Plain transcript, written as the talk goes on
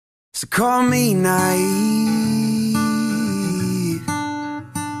So call me naive,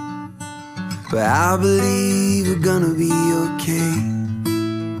 but I believe we're gonna be okay.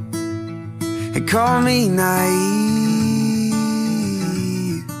 And call me naive,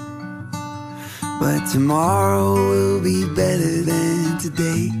 but tomorrow will be better than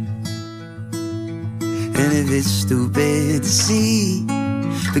today. And if it's stupid to see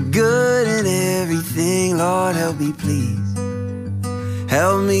the good in everything, Lord, help me please.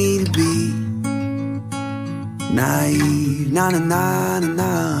 Help me to be naive. Na na na na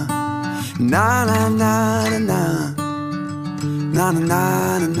na, na na na na na, na na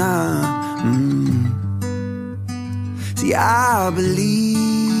na na na. See, I believe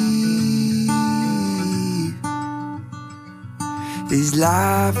this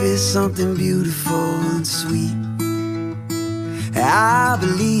life is something beautiful and sweet. I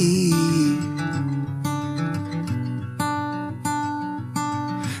believe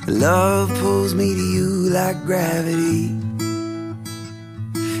love pulls me to you like gravity.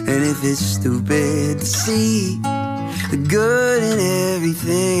 And if it's stupid to see the good in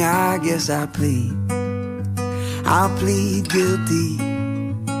everything, I guess I'll plead guilty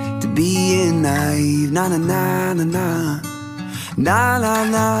to being naive. Na na na na na, na na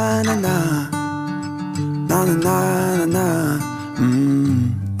na na na, na na na na na.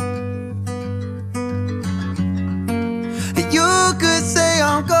 You could say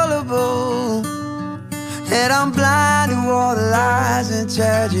I'm gullible, that I'm blind to all the lies and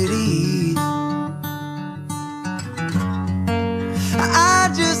tragedies.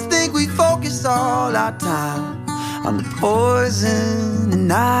 I just think we focus all our time on the poison and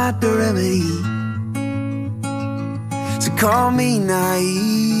not the remedy. So call me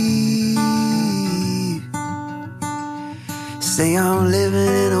naive, say I'm living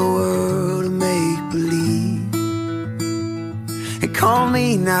in a world of make-believe. And call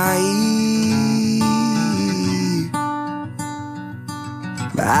me naive,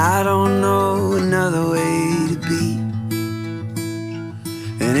 but I don't know another way to be.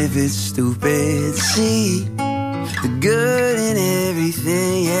 And if it's stupid to see the good in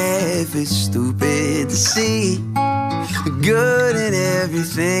everything, yeah, if it's stupid to see the good in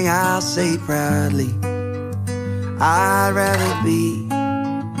everything, I'll say proudly, I'd rather be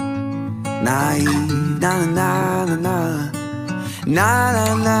naive. Na na na na, na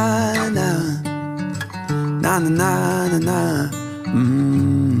na na na, na na na na na.